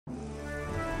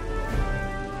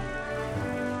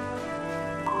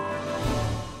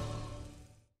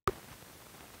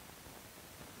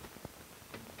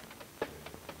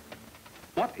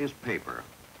What is paper?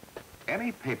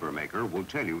 Any paper maker will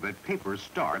tell you that paper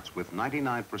starts with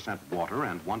 99% water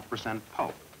and 1%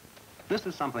 pulp. This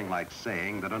is something like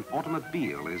saying that an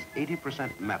automobile is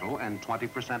 80% metal and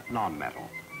 20% non-metal.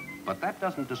 But that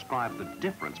doesn't describe the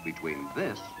difference between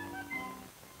this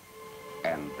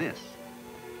and this,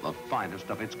 the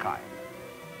finest of its kind.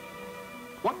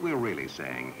 What we're really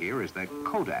saying here is that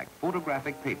Kodak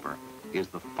photographic paper is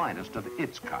the finest of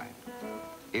its kind.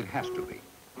 It has to be,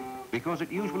 because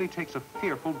it usually takes a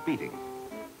fearful beating.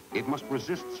 It must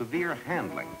resist severe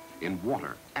handling in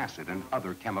water, acid, and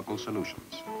other chemical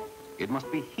solutions. It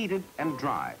must be heated and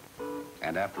dried,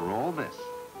 and after all this,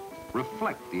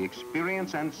 reflect the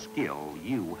experience and skill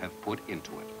you have put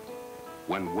into it.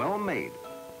 When well made,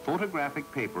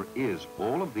 photographic paper is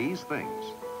all of these things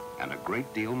and a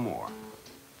great deal more.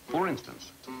 For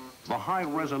instance, the high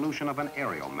resolution of an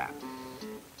aerial map,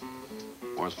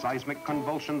 or seismic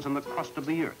convulsions in the crust of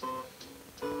the earth,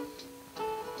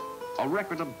 a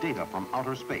record of data from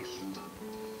outer space,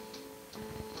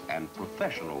 and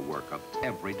professional work of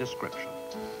every description.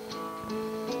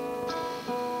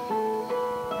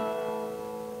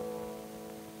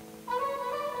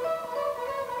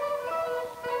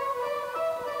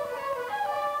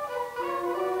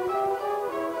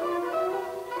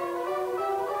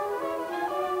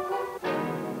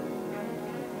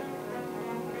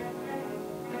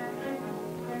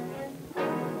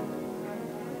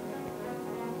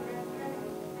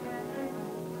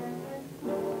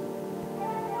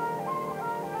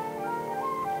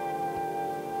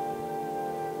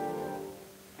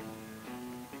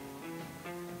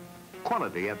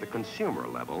 Quality at the consumer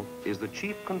level is the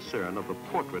chief concern of the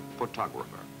portrait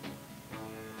photographer.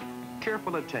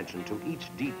 Careful attention to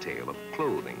each detail of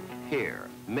clothing, hair,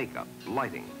 makeup,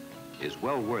 lighting is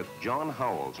well worth John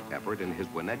Howell's effort in his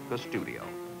Winnetka studio.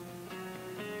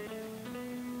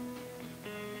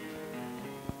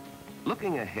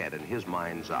 Looking ahead in his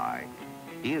mind's eye,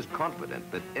 he is confident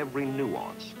that every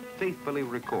nuance, faithfully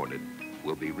recorded,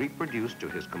 will be reproduced to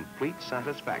his complete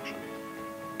satisfaction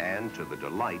and to the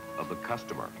delight of the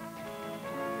customer.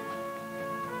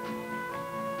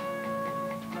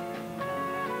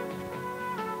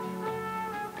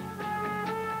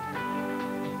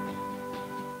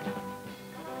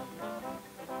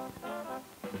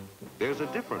 There's a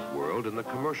different world in the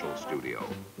commercial studio.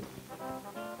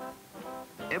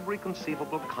 Every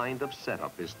conceivable kind of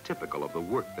setup is typical of the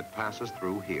work that passes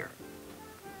through here.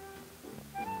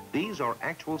 These are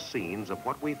actual scenes of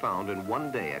what we found in one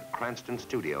day at Cranston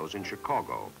Studios in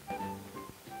Chicago.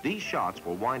 These shots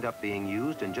will wind up being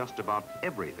used in just about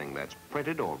everything that's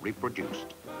printed or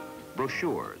reproduced.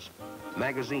 Brochures,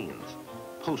 magazines,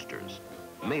 posters,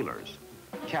 mailers,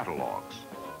 catalogs.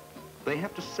 They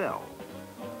have to sell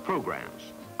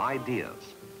programs,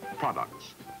 ideas,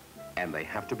 products, and they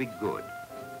have to be good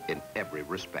in every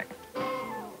respect.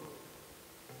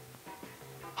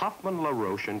 Hoffman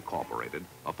LaRoche Incorporated,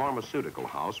 a pharmaceutical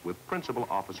house with principal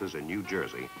offices in New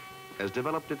Jersey, has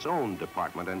developed its own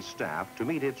department and staff to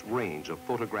meet its range of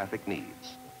photographic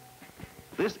needs.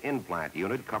 This implant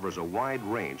unit covers a wide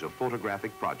range of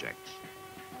photographic projects.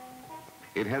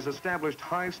 It has established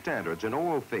high standards in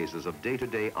all phases of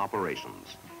day-to-day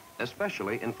operations,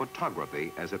 especially in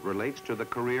photography as it relates to the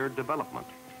career development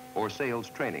or sales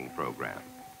training program.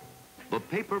 The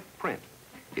paper print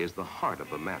is the heart of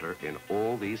the matter in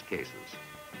all these cases.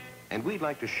 And we'd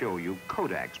like to show you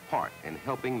Kodak's part in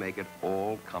helping make it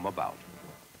all come about.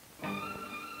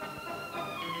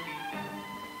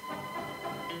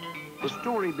 The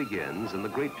story begins in the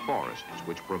great forests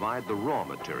which provide the raw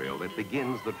material that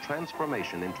begins the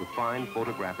transformation into fine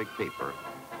photographic paper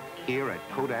here at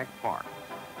Kodak Park,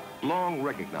 long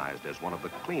recognized as one of the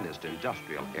cleanest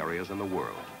industrial areas in the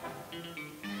world.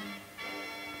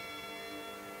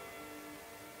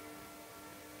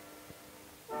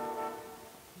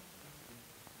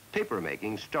 Paper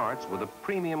making starts with a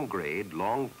premium grade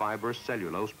long fiber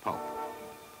cellulose pulp.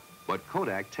 But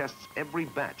Kodak tests every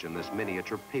batch in this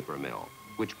miniature paper mill,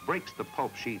 which breaks the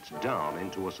pulp sheets down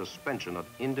into a suspension of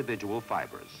individual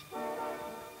fibers.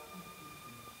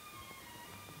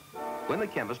 When the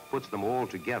chemist puts them all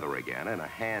together again in a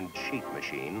hand sheet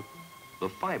machine, the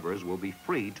fibers will be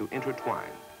free to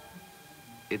intertwine.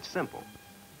 It's simple,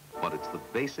 but it's the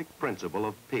basic principle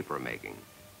of paper making.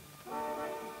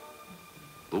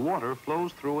 The water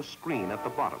flows through a screen at the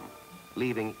bottom,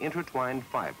 leaving intertwined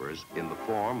fibers in the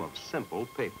form of simple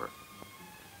paper.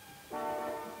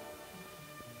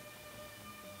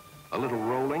 A little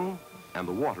rolling, and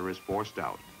the water is forced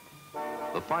out.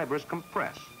 The fibers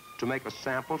compress to make a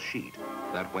sample sheet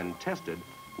that, when tested,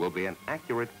 will be an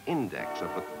accurate index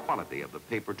of the quality of the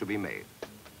paper to be made.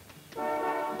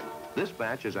 This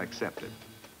batch is accepted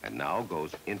and now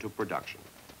goes into production.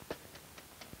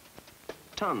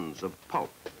 Tons of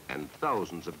pulp and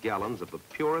thousands of gallons of the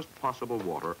purest possible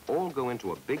water all go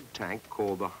into a big tank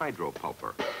called the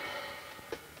hydropulper.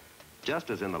 Just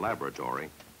as in the laboratory,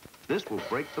 this will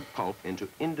break the pulp into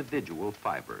individual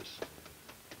fibers.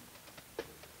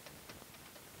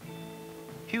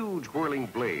 Huge whirling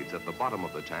blades at the bottom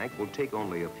of the tank will take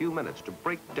only a few minutes to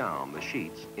break down the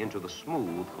sheets into the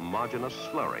smooth, homogeneous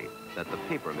slurry that the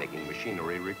paper-making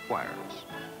machinery requires.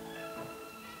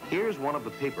 Here's one of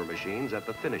the paper machines at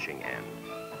the finishing end.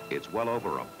 It's well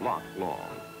over a block long.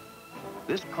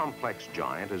 This complex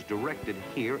giant is directed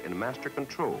here in master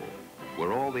control,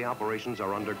 where all the operations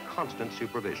are under constant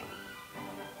supervision.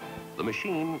 The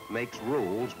machine makes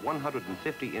rolls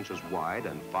 150 inches wide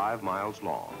and 5 miles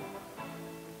long.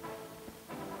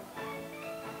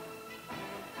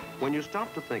 When you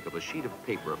stop to think of a sheet of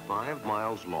paper 5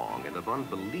 miles long and of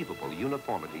unbelievable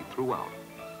uniformity throughout,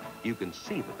 you can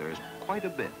see that there's quite a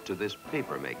bit to this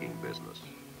paper-making business.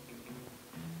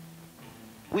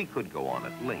 We could go on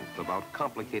at length about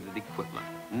complicated equipment,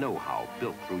 know-how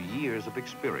built through years of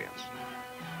experience.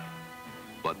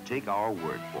 But take our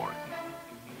word for it.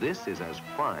 This is as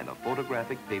fine a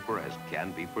photographic paper as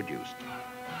can be produced.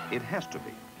 It has to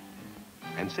be.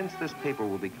 And since this paper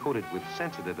will be coated with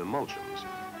sensitive emulsions,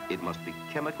 it must be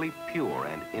chemically pure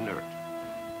and inert.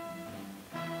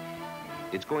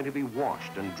 It's going to be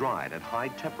washed and dried at high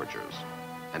temperatures.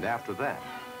 And after that,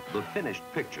 the finished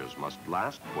pictures must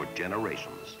last for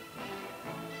generations.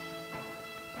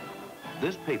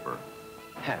 This paper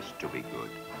has to be good.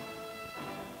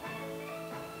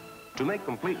 To make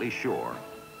completely sure,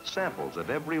 samples of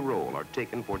every roll are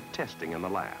taken for testing in the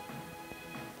lab.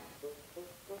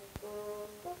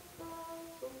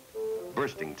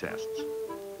 Bursting tests.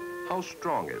 How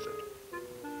strong is it?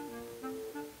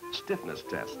 Stiffness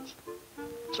tests.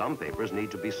 Some papers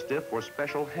need to be stiff for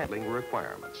special handling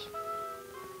requirements.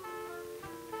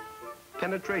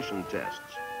 Penetration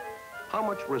tests. How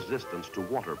much resistance to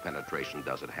water penetration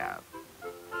does it have?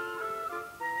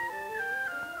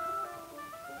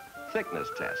 Thickness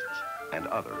tests and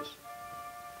others.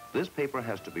 This paper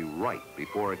has to be right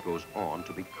before it goes on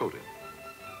to be coated.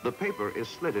 The paper is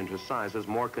slid into sizes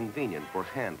more convenient for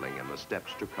handling in the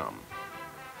steps to come.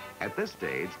 At this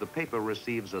stage, the paper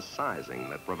receives a sizing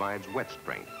that provides wet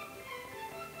strength.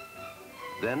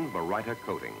 Then Baryta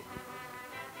coating.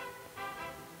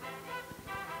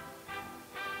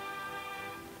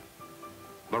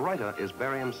 Baryta is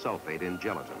barium sulfate in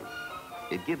gelatin.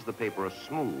 It gives the paper a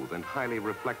smooth and highly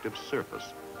reflective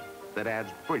surface that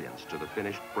adds brilliance to the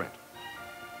finished print.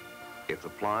 It's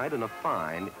applied in a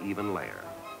fine, even layer.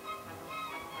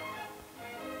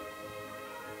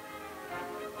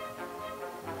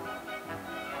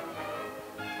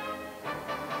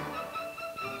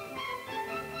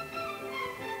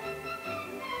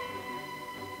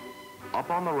 Up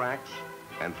on the racks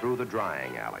and through the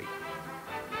drying alley.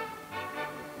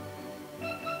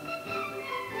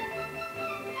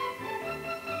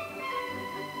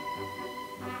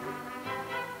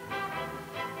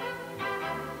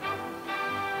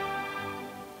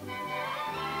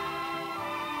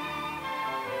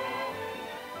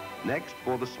 Next,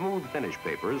 for the smooth finish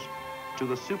papers, to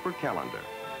the super calendar,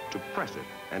 to press it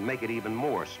and make it even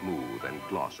more smooth and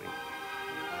glossy.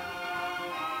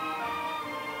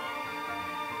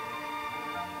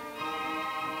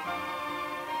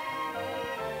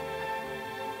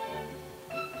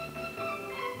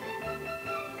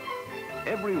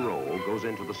 Every roll goes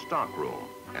into the stock room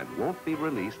and won't be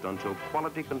released until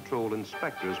quality control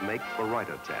inspectors make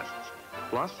Baryta tests,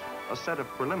 plus a set of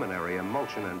preliminary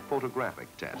emulsion and photographic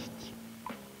tests.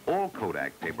 All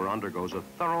Kodak paper undergoes a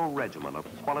thorough regimen of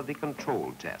quality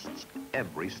control tests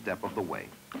every step of the way.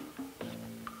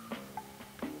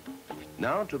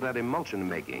 Now to that emulsion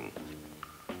making.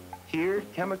 Here,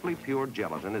 chemically pure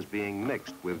gelatin is being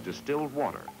mixed with distilled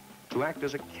water to act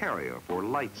as a carrier for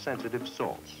light-sensitive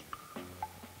salts.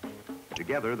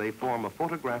 Together, they form a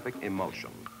photographic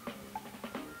emulsion.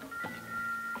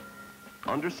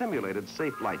 Under simulated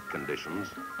safe light conditions,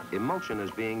 emulsion is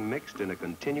being mixed in a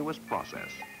continuous process.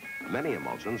 Many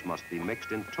emulsions must be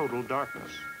mixed in total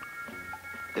darkness.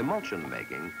 Emulsion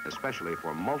making, especially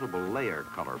for multiple layer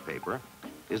color paper,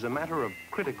 is a matter of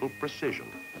critical precision.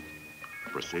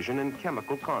 Precision in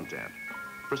chemical content,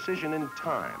 precision in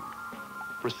time,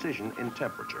 precision in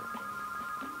temperature.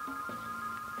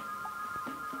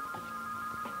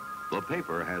 The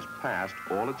paper has passed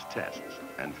all its tests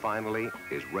and finally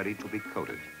is ready to be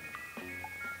coated.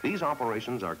 These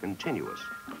operations are continuous,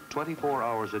 24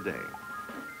 hours a day.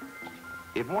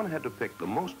 If one had to pick the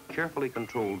most carefully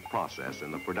controlled process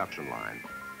in the production line,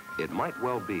 it might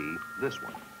well be this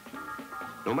one.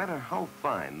 No matter how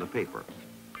fine the paper,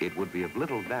 it would be of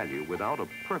little value without a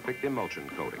perfect emulsion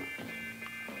coating.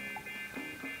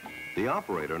 The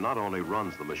operator not only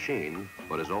runs the machine,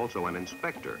 but is also an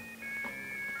inspector.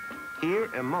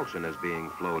 Here, emulsion is being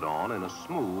flowed on in a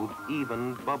smooth,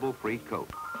 even, bubble-free coat.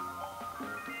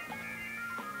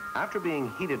 After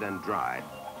being heated and dried,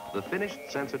 the finished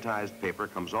sensitized paper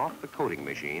comes off the coating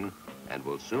machine and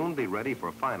will soon be ready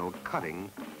for final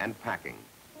cutting and packing.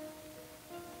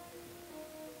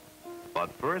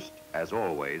 But first, as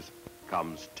always,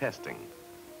 comes testing.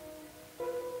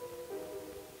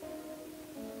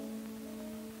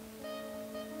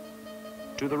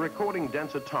 To the recording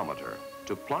densitometer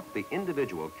to plot the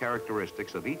individual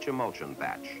characteristics of each emulsion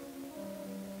batch.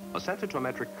 A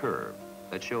sensitometric curve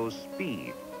that shows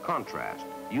speed, contrast,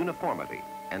 uniformity,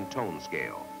 and tone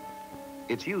scale.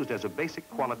 It's used as a basic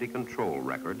quality control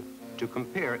record to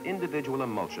compare individual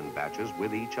emulsion batches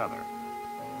with each other.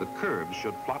 The curves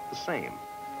should plot the same,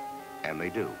 and they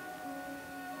do.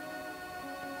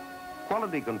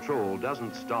 Quality control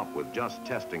doesn't stop with just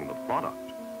testing the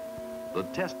product. The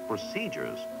test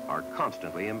procedures are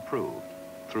constantly improved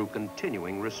through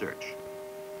continuing research.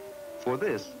 For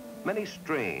this, many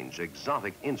strange,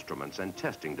 exotic instruments and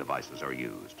testing devices are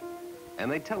used,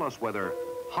 and they tell us whether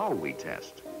how we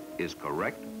test is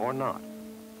correct or not.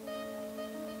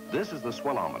 This is the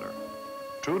swellometer.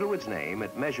 True to its name,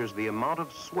 it measures the amount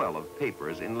of swell of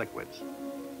papers in liquids.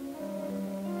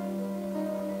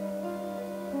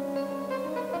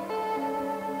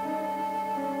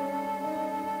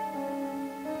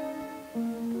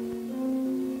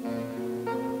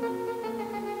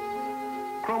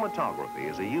 Chromatography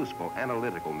is a useful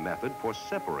analytical method for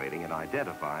separating and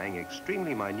identifying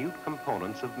extremely minute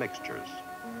components of mixtures.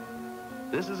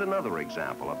 This is another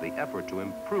example of the effort to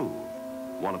improve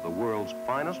one of the world's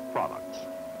finest products,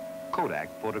 Kodak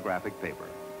photographic paper.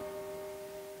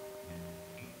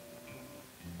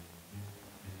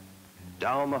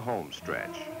 Down the home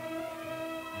stretch,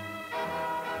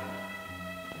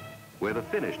 where the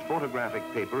finished photographic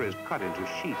paper is cut into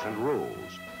sheets and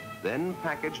rolls, then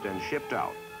packaged and shipped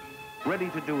out, ready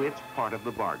to do its part of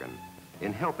the bargain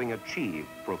in helping achieve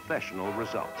professional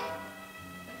results.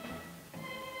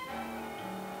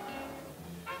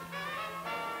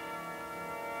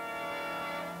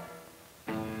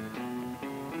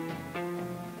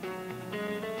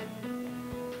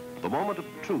 The moment of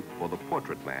truth for the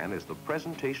portrait man is the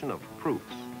presentation of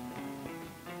proofs.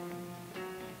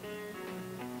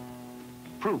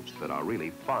 Proofs that are really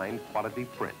fine quality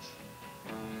prints.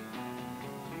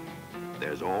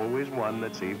 There's always one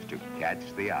that seems to catch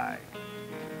the eye.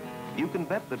 You can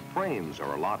bet that frames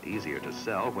are a lot easier to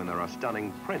sell when there are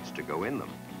stunning prints to go in them.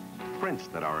 Prints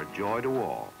that are a joy to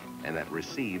all and that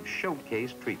receive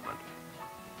showcase treatment.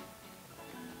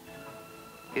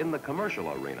 In the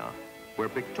commercial arena, where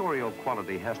pictorial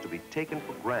quality has to be taken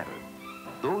for granted,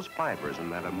 those fibers in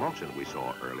that emulsion we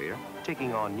saw earlier,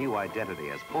 taking on new identity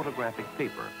as photographic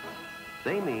paper,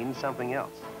 they mean something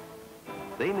else.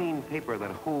 They mean paper that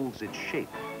holds its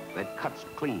shape, that cuts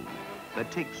clean,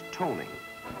 that takes toning,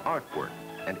 artwork,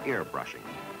 and airbrushing.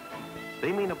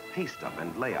 They mean a paste-up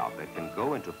and layout that can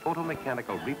go into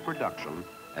photomechanical reproduction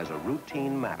as a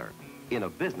routine matter, in a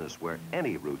business where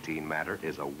any routine matter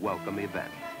is a welcome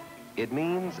event. It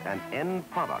means an end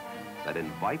product that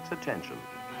invites attention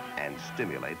and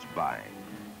stimulates buying.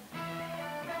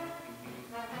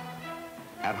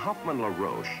 At Hoffman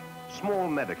LaRoche, small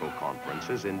medical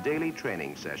conferences in daily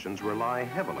training sessions rely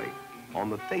heavily on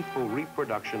the faithful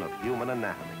reproduction of human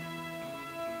anatomy.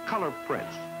 Color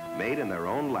prints, made in their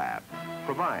own lab,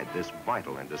 provide this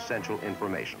vital and essential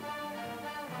information.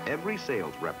 Every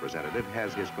sales representative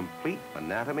has his complete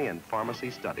anatomy and pharmacy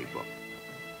study book.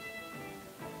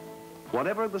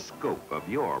 Whatever the scope of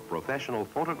your professional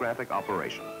photographic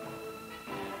operation,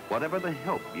 whatever the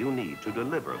help you need to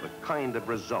deliver the kind of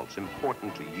results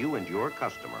important to you and your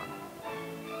customer,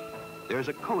 there's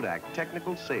a Kodak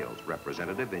technical sales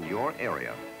representative in your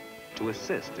area to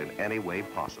assist in any way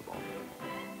possible.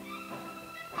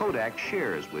 Kodak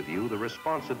shares with you the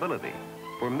responsibility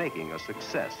for making a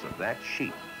success of that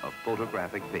sheet of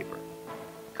photographic paper.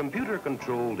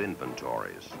 Computer-controlled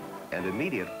inventories and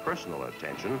immediate personal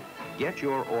attention get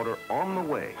your order on the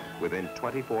way within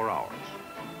 24 hours.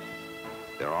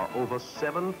 There are over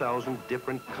 7,000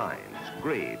 different kinds,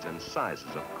 grades, and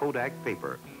sizes of Kodak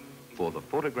paper for the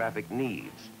photographic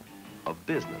needs of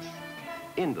business,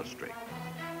 industry,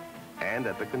 and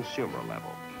at the consumer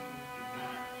level.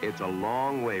 It's a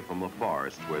long way from the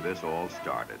forests where this all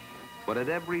started. But at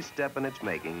every step in its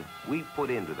making, we put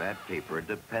into that paper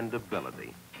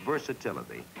dependability,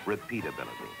 versatility,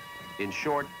 repeatability. In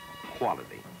short,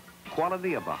 quality.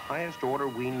 Quality of the highest order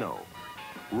we know.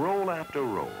 Roll after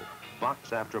roll,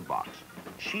 box after box,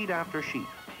 sheet after sheet,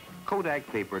 Kodak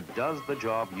paper does the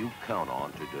job you count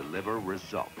on to deliver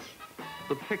results.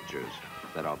 The pictures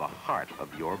that are the heart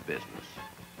of your business.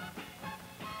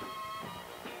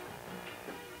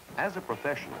 As a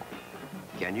professional,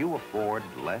 can you afford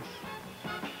less?